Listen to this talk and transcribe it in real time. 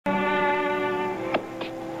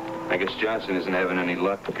I guess Johnson isn't having any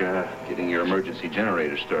luck getting your emergency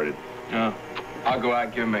generator started. No. I'll go out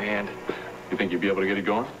and give him a hand. You think you'll be able to get it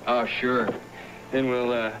going? Oh, sure. Then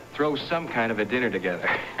we'll throw some kind of a dinner together.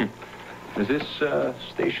 Does this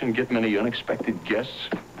station get many unexpected guests?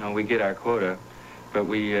 No, we get our quota, but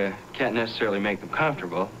we can't necessarily make them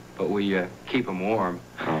comfortable, but we keep them warm.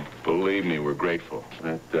 Oh, believe me, we're grateful.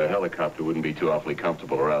 That helicopter wouldn't be too awfully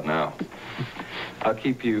comfortable around now. I'll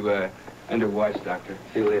keep you under watch, Doctor.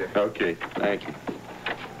 See you later. Okay, thank you.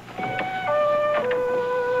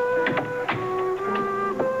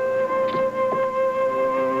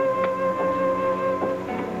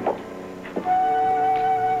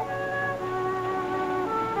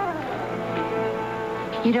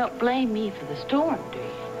 You don't blame me for the storm, do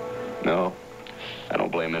you? No, I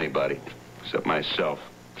don't blame anybody, except myself.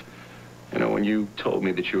 You know, when you told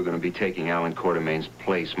me that you were going to be taking Alan Quartermain's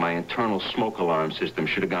place, my internal smoke alarm system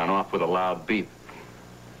should have gone off with a loud beep.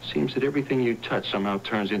 Seems that everything you touch somehow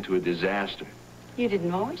turns into a disaster. You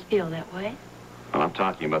didn't always feel that way. Well, I'm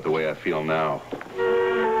talking about the way I feel now.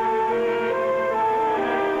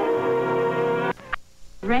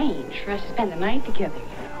 Arrange for us to spend the night together,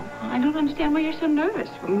 you know. I don't understand why you're so nervous.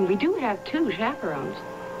 I mean, we do have 2 chaperones.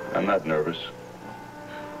 I'm not nervous.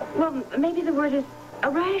 Well, maybe the word is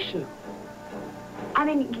irrational. I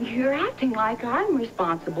mean, you're acting like I'm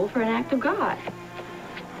responsible for an act of God.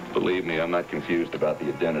 Believe me, I'm not confused about the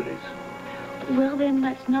identities. Well, then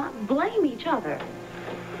let's not blame each other.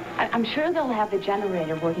 I'm sure they'll have the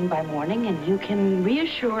generator working by morning, and you can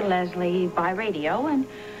reassure Leslie by radio, and,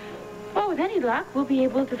 well, with any luck, we'll be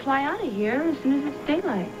able to fly out of here as soon as it's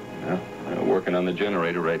daylight. Yeah, I'm working on the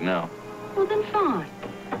generator right now. Well, then fine.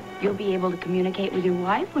 You'll be able to communicate with your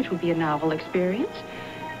wife, which will be a novel experience.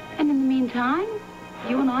 And in the meantime,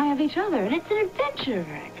 you and I have each other, and it's an adventure,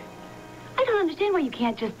 Rick. I don't understand why you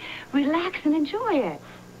can't just relax and enjoy it.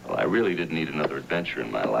 Well, I really didn't need another adventure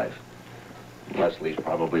in my life. Leslie's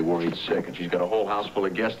probably worried sick, and she's got a whole house full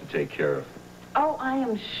of guests to take care of. Oh, I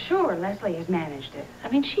am sure Leslie has managed it. I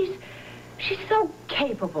mean, she's so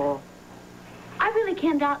capable. I really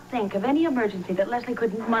cannot think of any emergency that Leslie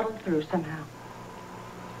couldn't muddle through somehow.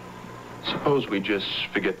 Suppose we just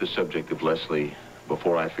forget the subject of Leslie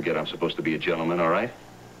before I forget I'm supposed to be a gentleman, all right?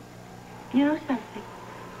 You know something?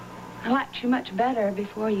 I liked you much better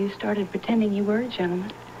before you started pretending you were a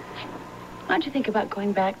gentleman. Why don't you think about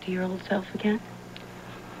going back to your old self again?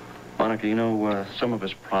 Monica, you know, some of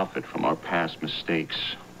us profit from our past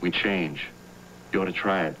mistakes. We change. You ought to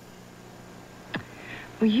try it.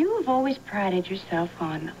 Well, you have always prided yourself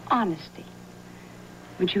on honesty.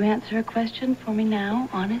 Would you answer a question for me now,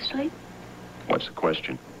 honestly? What's the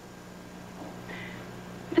question?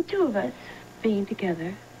 The 2 of us being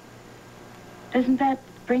together, doesn't that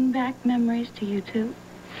bring back memories to you, too?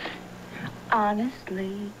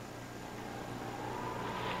 Honestly.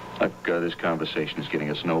 Look, this conversation is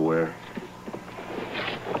getting us nowhere.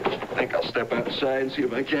 I think I'll step outside and see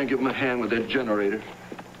if I can't give him a hand with that generator.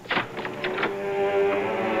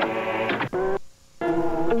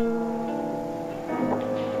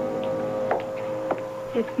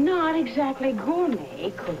 It's not exactly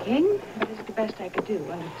gourmet cooking, but it's the best I could do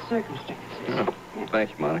under the circumstances. Oh, yeah.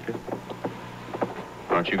 Thank you, Monica.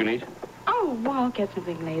 Aren't you gonna eat? Oh, well, I'll get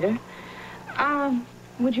something later.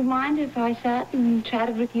 Would you mind if I sat and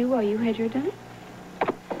chatted with you while you had your dinner?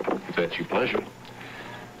 If that's your pleasure.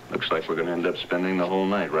 Looks like we're gonna end up spending the whole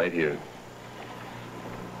night right here.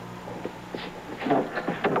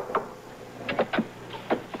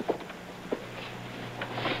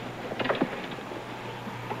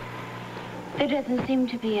 There doesn't seem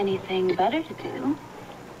to be anything better to do.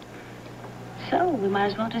 So we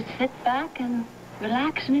might as well just sit back and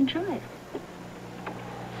relax and enjoy it.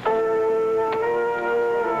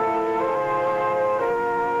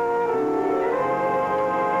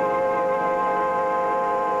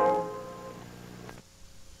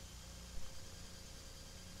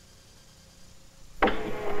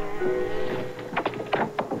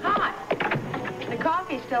 Hot. The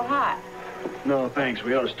coffee's still hot. No, thanks.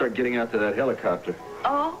 We ought to start getting out to that helicopter.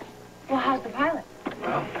 Oh? Well, how's the pilot?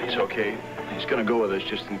 Well, he's okay. He's gonna go with us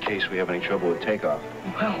just in case we have any trouble with takeoff.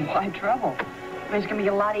 Well, why trouble? I mean, it's gonna be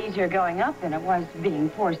a lot easier going up than it was being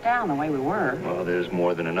forced down the way we were. Well, there's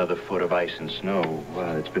more than another foot of ice and snow.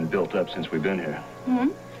 It's been built up since we've been here. Hmm?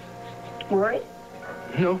 Worried?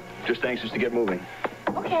 No, just anxious to get moving.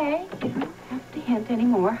 Okay. You don't have to hint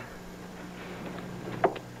anymore.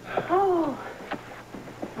 Oh,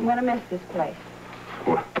 I'm gonna miss this place.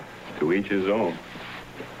 Well, to each his own.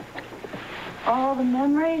 All the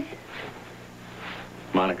memories.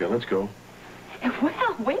 Monica, let's go.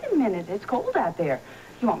 Well, wait a minute. It's cold out there.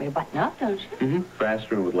 You want me to button up, don't you? Mm-hmm.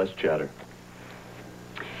 Faster and with less chatter.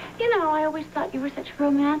 You know, I always thought you were such a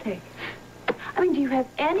romantic. I mean, do you have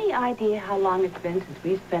any idea how long it's been since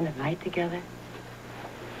we spent a night together?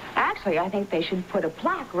 Actually, I think they should put a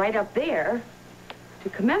plaque right up there to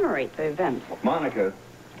commemorate the event. Monica.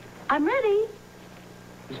 I'm ready.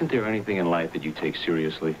 Isn't there anything in life that you take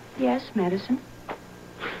seriously? Yes, medicine.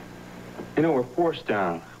 You know, we're forced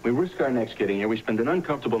down. We risk our necks getting here. We spend an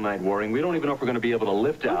uncomfortable night worrying. We don't even know if we're going to be able to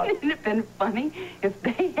lift out. Wouldn't it have been funny if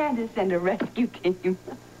they had to send a rescue team?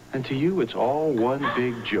 And to you, it's all one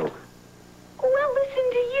big joke. Well,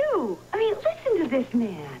 listen to you. I mean, listen to this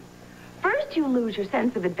man. First you lose your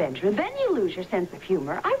sense of adventure, then you lose your sense of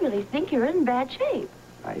humor. I really think you're in bad shape.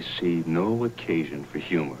 I see no occasion for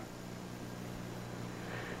humor.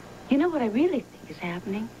 You know what I really think is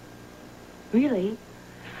happening? Really?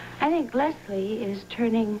 I think Leslie is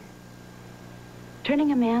turning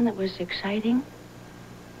a man that was exciting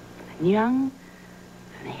and young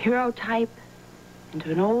and a hero type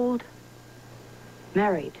into an old,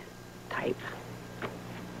 married type.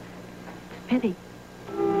 It's a pity.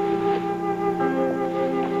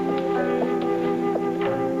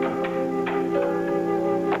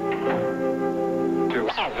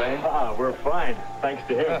 We're fine, thanks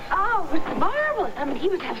to him. Oh, it was marvelous. I mean, he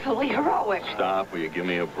was absolutely heroic. Stop, will you give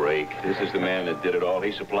me a break? This is the man that did it all.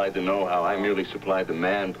 He supplied the know-how. I merely supplied the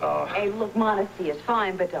manpower. Hey, look, modesty is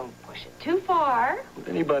fine, but don't push it too far. Would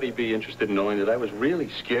anybody be interested in knowing that I was really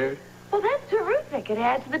scared? Well, that's terrific. It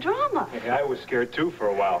adds to the drama. Yeah, I was scared, too, for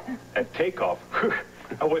a while. At takeoff,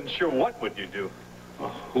 I wasn't sure what would you do. Oh,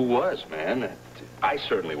 who was, man? I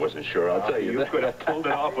certainly wasn't sure, I'll tell you. You could have pulled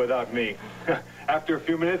it off without me. After a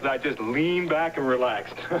few minutes, I just leaned back and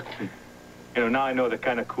relaxed. You know, now I know the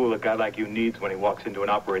kind of cool a guy like you needs when he walks into an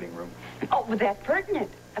operating room. Oh, but that's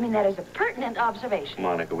pertinent. I mean, that is a pertinent observation.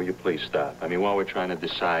 Monica, will you please stop? I mean, while we're trying to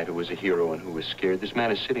decide who was a hero and who was scared, this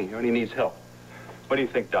man is sitting here and he needs help. What do you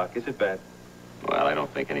think, Doc? Is it bad? Well, I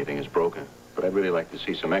don't think anything is broken, but I'd really like to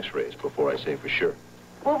see some x-rays before I say for sure.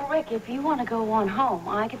 Well, Rick, if you want to go on home,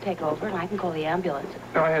 I can take over and I can call the ambulance.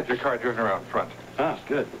 No, I had your car driven around front. Ah,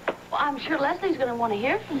 good. Well, I'm sure Leslie's going to want to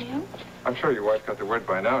hear from you. I'm sure your wife got the word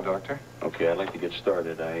by now, Doctor. Okay, I'd like to get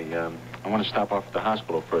started. I want to stop off at the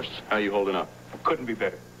hospital first. How are you holding up? Couldn't be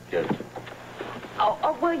better. Good.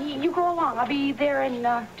 Oh, well, you go along. I'll be there in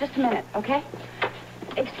just a minute, okay?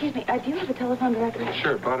 Excuse me, do you have a telephone directory?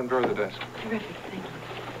 Sure, bottom drawer of the desk. Terrific, thank you.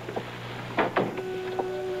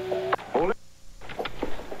 Hold it.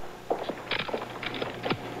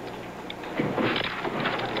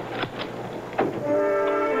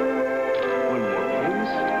 One more,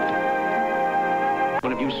 please.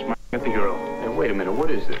 One of you smiling at the hero. Hey, wait a minute,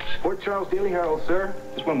 what is this? Port Charles Daily Herald, sir.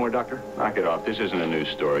 Just one more, Doctor. Knock it off. This isn't a news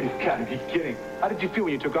story. You gotta be kidding. How did you feel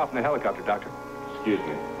when you took off in the helicopter, Doctor? Excuse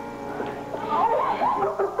me.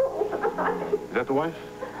 Is that the wife?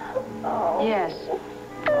 Yes.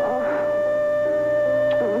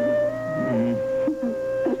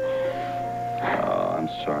 Oh, I'm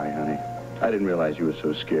sorry, honey. I didn't realize you were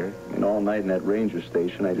so scared. I mean, all night in that ranger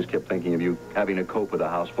station, I just kept thinking of you having to cope with a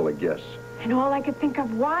house full of guests. And all I could think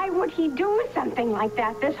of, why would he do something like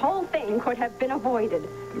that? This whole thing could have been avoided.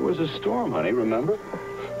 It was a storm, honey, remember?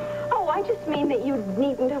 Oh, I just mean that you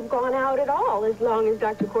needn't have gone out at all as long as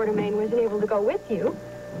Dr. Quartermain wasn't able to go with you.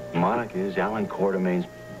 Monica is Alan Quartermain's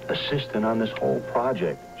assistant on this whole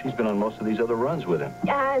project. She's been on most of these other runs with him.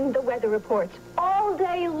 And the weather reports all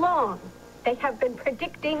day long. They have been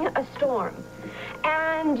predicting a storm.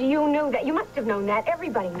 And you knew that. You must have known that.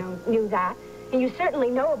 Everybody knew that. And you certainly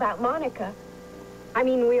know about Monica. I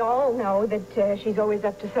mean, we all know that she's always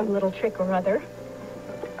up to some little trick or other.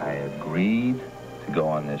 I agreed to go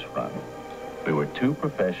on this run. We were two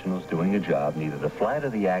professionals doing a job. Neither the flight or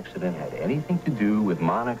the accident had anything to do with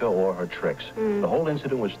Monica or her tricks. The whole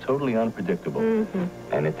incident was totally unpredictable.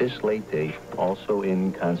 And at this late date, also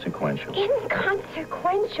inconsequential.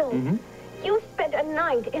 Inconsequential? You spent a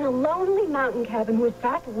night in a lonely mountain cabin with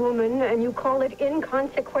that woman, and you call it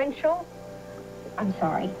inconsequential? I'm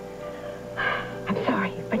sorry. I'm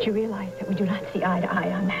sorry, but you realize that we do not see eye to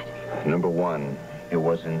eye on that. Number one, it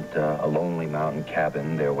wasn't a lonely mountain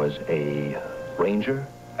cabin. There was a ranger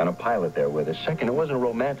and a pilot there with us. Second, it wasn't a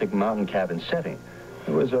romantic mountain cabin setting.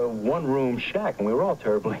 It was a one-room shack, and we were all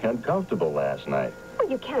terribly uncomfortable last night. Well,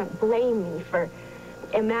 you can't blame me for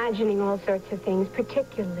imagining all sorts of things,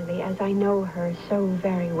 particularly as I know her so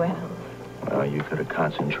very well. Well, you could have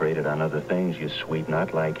concentrated on other things, you sweet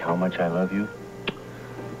nut, like how much I love you.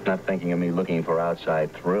 Not thinking of me looking for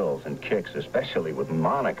outside thrills and kicks, especially with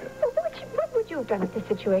Monica. Well, what would you have done if the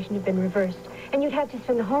situation had been reversed? And you'd have to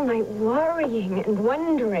spend the whole night worrying and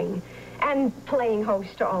wondering and playing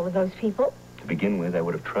host to all of those people. To begin with, I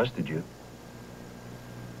would have trusted you.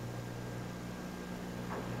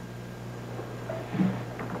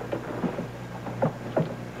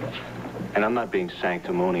 And I'm not being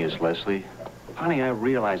sanctimonious, Leslie. Honey, I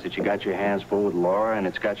realize that you got your hands full with Laura and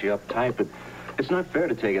it's got you uptight, but it's not fair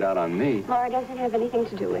to take it out on me. Laura doesn't have anything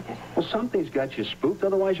to do with it. Well, something's got you spooked,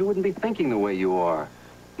 otherwise you wouldn't be thinking the way you are.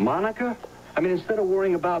 Monica? I mean, instead of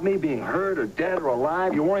worrying about me being hurt or dead or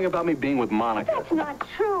alive, you're worrying about me being with Monica. That's not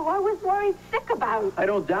true. I was worried sick about. I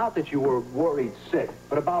don't doubt that you were worried sick,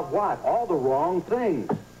 but about what? All the wrong things.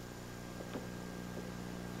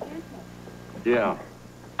 Yeah.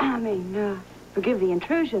 I mean, forgive the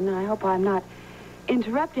intrusion. I hope I'm not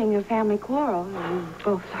interrupting a family quarrel. You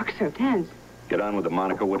both look so tense. Get on with it,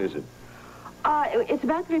 Monica. What is it? It's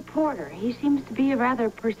about the reporter. He seems to be a rather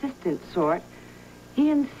persistent sort. He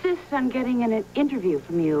insists on getting an interview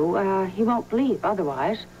from you. He won't leave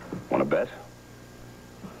otherwise. Want to bet?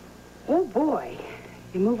 Oh, boy.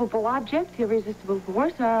 Immovable object, irresistible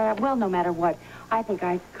force. Well, no matter what. I think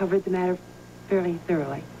I covered the matter fairly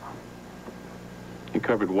thoroughly. You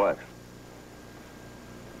covered what?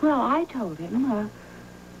 Well, I told him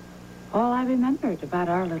all I remembered about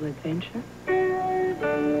our little adventure.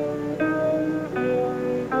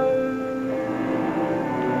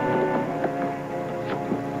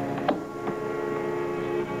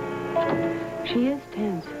 She is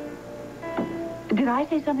tense. Did I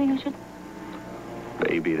say something I should?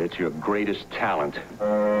 Baby, that's your greatest talent.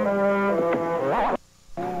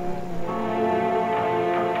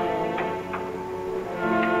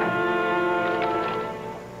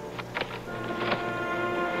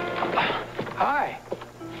 Hi.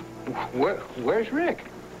 Where's Rick?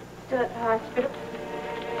 The hospital.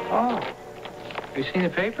 Oh. You seen the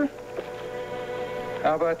paper?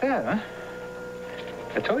 How about that, huh?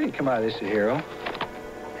 I told you to come out of this a hero.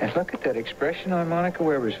 And look at that expression on Monica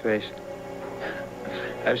Weber's face.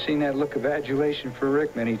 I've seen that look of adulation for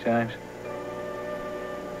Rick many times.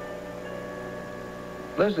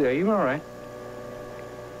 Leslie, are you all right?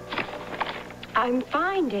 I'm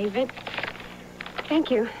fine, David.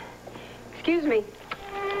 Thank you. Excuse me.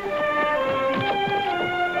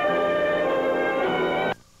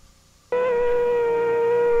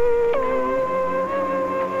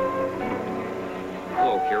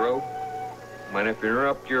 Hello, hero. Mind if I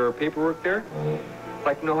interrupt your paperwork there? I'd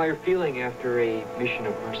like to know how you're feeling after a mission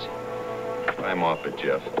of mercy. I'm off it,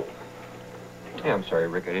 Jeff. Yeah, I'm sorry,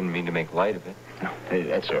 Rick. I didn't mean to make light of it. Hey,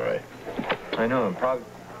 that's all right. I know, and probably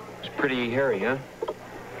it's pretty hairy, huh?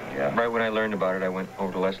 Yeah. Right when I learned about it, I went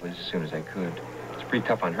over to Leslie's as soon as I could. It's pretty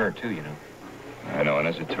tough on her, too, you know. I know, and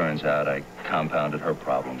as it turns out, I compounded her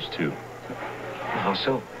problems, too. How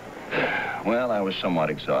so? Well, I was somewhat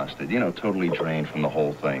exhausted, you know, totally drained from the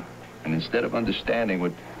whole thing. And instead of understanding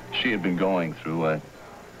what she had been going through,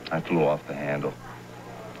 I flew off the handle.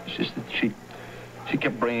 It's just that she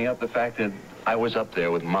kept bringing up the fact that I was up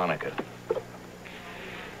there with Monica.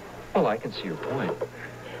 Well, I can see your point.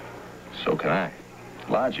 So can I.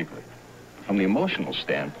 Logically. From the emotional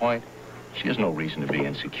standpoint, she has no reason to be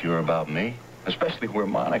insecure about me, especially where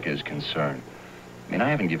Monica is concerned. I mean, I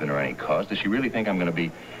haven't given her any cause. Does she really think I'm going to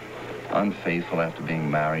be unfaithful after being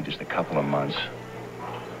married just a couple of months?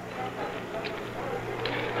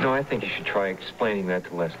 No, I think you should try explaining that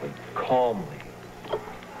to Leslie calmly.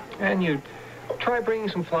 And you try bringing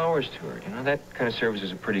some flowers to her. You know, that kind of serves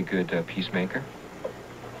as a pretty good peacemaker.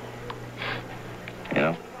 You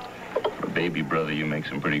know, for a baby brother, you make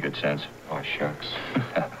some pretty good sense. Oh, shucks.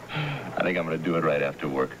 I think I'm going to do it right after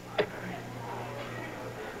work.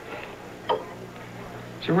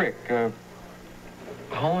 So, Rick,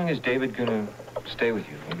 how long is David going to stay with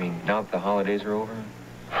you? I mean, now that the holidays are over?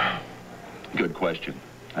 Good question.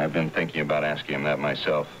 I've been thinking about asking him that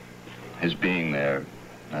myself. His being there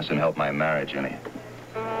hasn't helped my marriage any.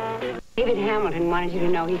 David Hamilton wanted you to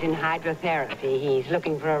know he's in hydrotherapy. He's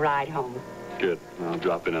looking for a ride home. Good. I'll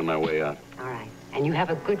drop in on my way out. All right. And you have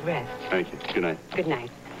a good rest. Thank you. Good night. Good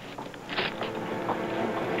night.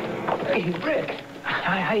 Hey, Rick,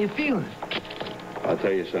 how you feeling? I'll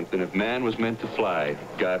tell you something. If man was meant to fly,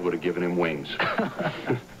 God would have given him wings.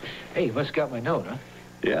 Hey, you must have got my note, huh?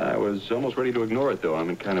 Yeah, I was almost ready to ignore it, though. I'm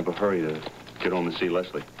in kind of a hurry to get home and see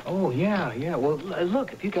Leslie. Oh, yeah. Well,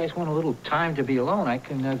 look, if you guys want a little time to be alone, I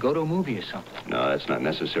can go to a movie or something. No, that's not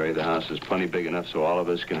necessary. The house is plenty big enough so all of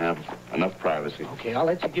us can have enough privacy. Okay, I'll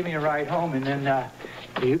let you give me a ride home, and then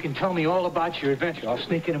you can tell me all about your adventure. I'll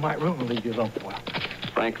sneak into my room and leave you alone for a while.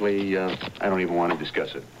 Frankly, I don't even want to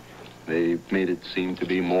discuss it. They made it seem to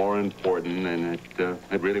be more important than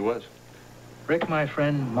it really was. Rick, my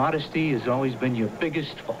friend, modesty has always been your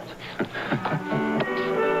biggest fault.